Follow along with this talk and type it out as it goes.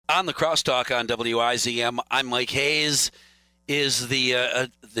On the Crosstalk on WIZM, I'm Mike Hayes. Is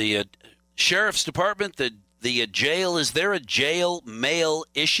the sheriff's department, the jail, is there a jail mail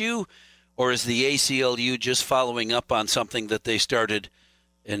issue, or is the ACLU just following up on something that they started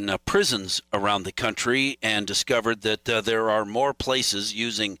in prisons around the country and discovered that there are more places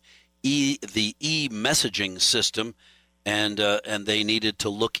using the e-messaging system, and they needed to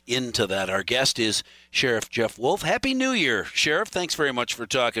look into that? Our guest is Sheriff Jeff Wolf. Happy New Year, Sheriff. Thanks very much for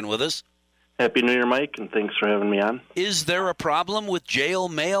talking with us. Happy New Year, Mike, and thanks for having me on. Is there a problem with jail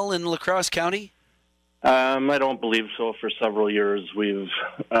mail in La Crosse County? I don't believe so. For several years, we've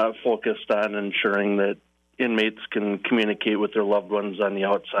focused on ensuring that inmates can communicate with their loved ones on the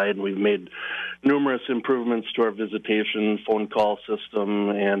outside. We've made numerous improvements to our visitation phone call system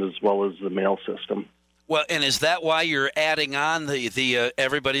and as well as the mail system. Well, and is that why you're adding on the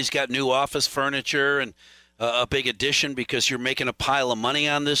everybody's got new office furniture and a big addition, because you're making a pile of money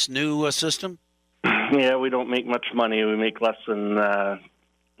on this new system? Yeah, we don't make much money. We make less than around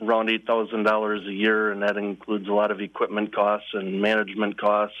 $8,000 a year, and that includes a lot of equipment costs and management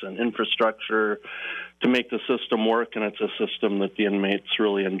costs and infrastructure to make the system work, and it's a system that the inmates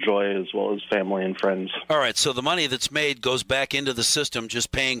really enjoy as well as family and friends. All right, so the money that's made goes back into the system,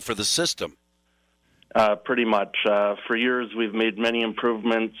 just paying for the system. Pretty much. For years, we've made many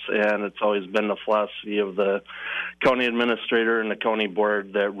improvements, and it's always been the philosophy of the county administrator and the county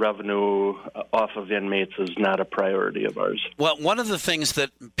board that revenue off of inmates is not a priority of ours. Well, one of the things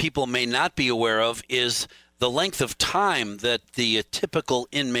that people may not be aware of is the length of time that the typical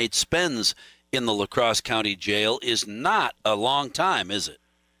inmate spends in the La Crosse County Jail is not a long time, is it?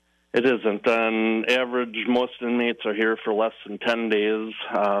 It isn't. On average, most inmates are here for less than 10 days.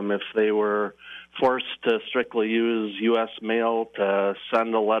 If they were forced to strictly use U.S. mail to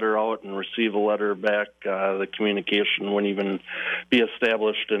send a letter out and receive a letter back, the communication wouldn't even be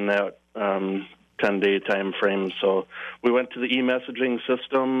established in that 10-day time frame. So we went to the e-messaging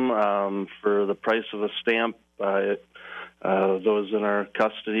system for the price of a stamp. Those in our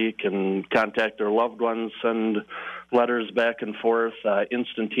custody can contact their loved ones, send letters back and forth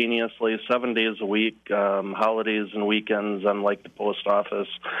instantaneously, 7 days a week, holidays and weekends, unlike the post office.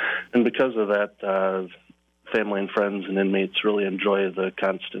 And because of that, family and friends and inmates really enjoy the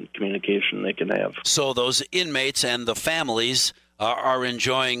constant communication they can have. So those inmates and the families are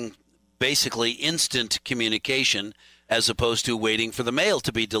enjoying basically instant communication as opposed to waiting for the mail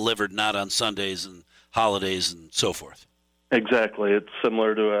to be delivered, not on Sundays and holidays and so forth. Exactly. It's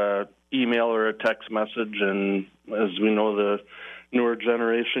similar to an email or a text message, and as we know, the newer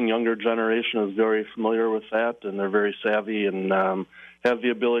generation, younger generation is very familiar with that, and they're very savvy and have the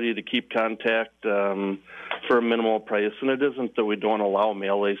ability to keep contact for a minimal price. And it isn't that we don't allow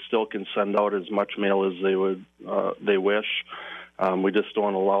mail. They still can send out as much mail as they wish. We just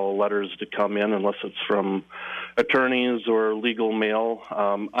don't allow letters to come in unless it's from attorneys or legal mail.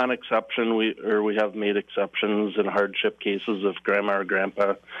 On exception, we have made exceptions in hardship cases if grandma or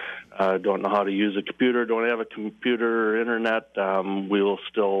grandpa don't know how to use a computer, don't have a computer or internet. We will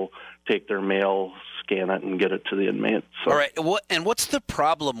still take their mail, scan it, and get it to the inmate. So. All right. What's the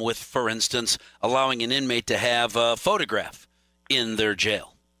problem with, for instance, allowing an inmate to have a photograph in their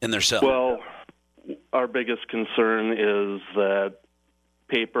jail, in their cell? Well, our biggest concern is that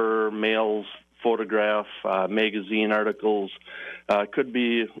paper, mails, photograph, magazine articles could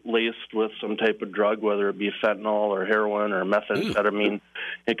be laced with some type of drug, whether it be fentanyl or heroin or methamphetamine.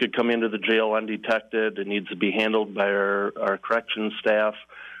 It could come into the jail undetected. It needs to be handled by our corrections staff,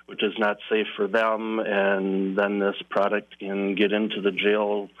 which is not safe for them, and then this product can get into the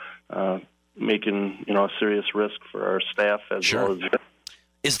jail, making a serious risk for our staff as well as.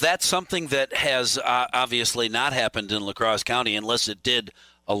 Is that something that has obviously not happened in La Crosse County, unless it did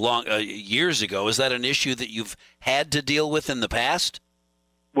years ago? Is that an issue that you've had to deal with in the past?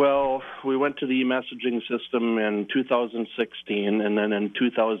 Well, we went to the e-messaging system in 2016, and then in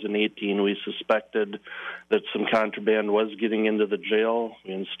 2018 we suspected that some contraband was getting into the jail.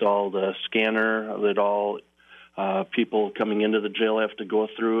 We installed a scanner that all people coming into the jail have to go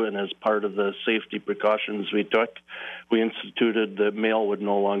through, and as part of the safety precautions we took, we instituted that mail would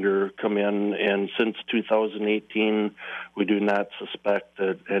no longer come in, and since 2018, we do not suspect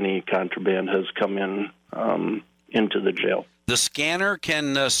that any contraband has come in into the jail. The scanner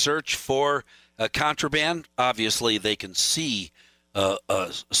can search for contraband. Obviously, they can see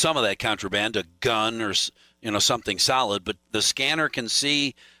some of that contraband, a gun or something solid, but the scanner can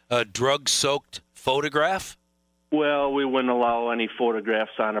see a drug-soaked photograph? Well, we wouldn't allow any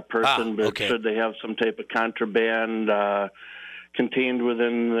photographs on a person, but okay. Should they have some type of contraband, contained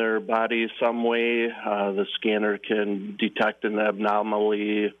within their body some way. The scanner can detect an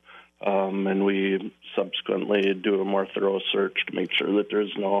abnormality, and we subsequently do a more thorough search to make sure that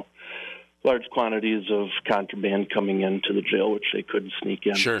there's no large quantities of contraband coming into the jail, which they could sneak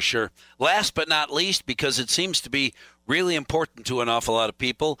in. Sure. Last but not least, because it seems to be really important to an awful lot of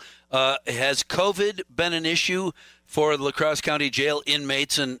people, has COVID been an issue for the La Crosse County Jail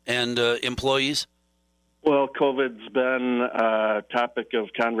inmates and employees? Well, COVID's been a topic of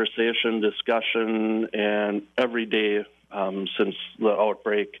conversation, discussion, and every day since the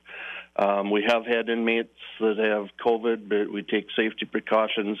outbreak. We have had inmates that have COVID, but we take safety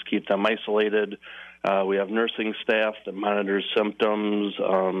precautions, keep them isolated. We have nursing staff that monitors symptoms.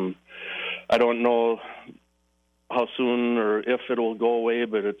 I don't know how soon or if it will go away,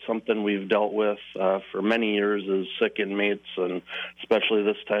 but it's something we've dealt with for many years as sick inmates, and especially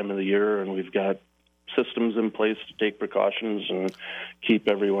this time of the year, and we've got systems in place to take precautions and keep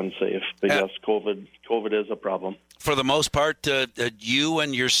everyone safe. But yes, COVID is a problem. For the most part, you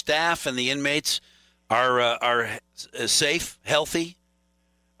and your staff and the inmates are safe, healthy?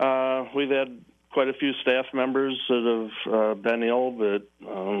 We've had quite a few staff members that have been ill, but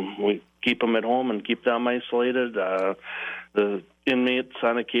we keep them at home and keep them isolated. The inmates,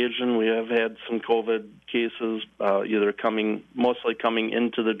 on occasion, we have had some COVID cases, mostly coming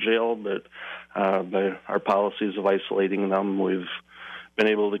into the jail, but by our policies of isolating them, we've been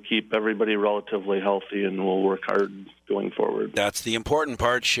able to keep everybody relatively healthy, and we'll work hard going forward. That's the important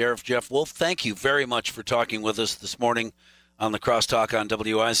part. Sheriff Jeff Wolf, thank you very much for talking with us this morning on the Crosstalk on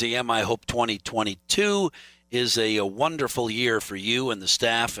WIZM. I hope 2022 is a wonderful year for you and the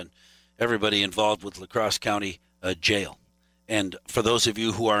staff and everybody involved with La Crosse County Jail. And for those of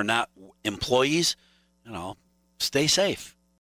you who are not employees, stay safe.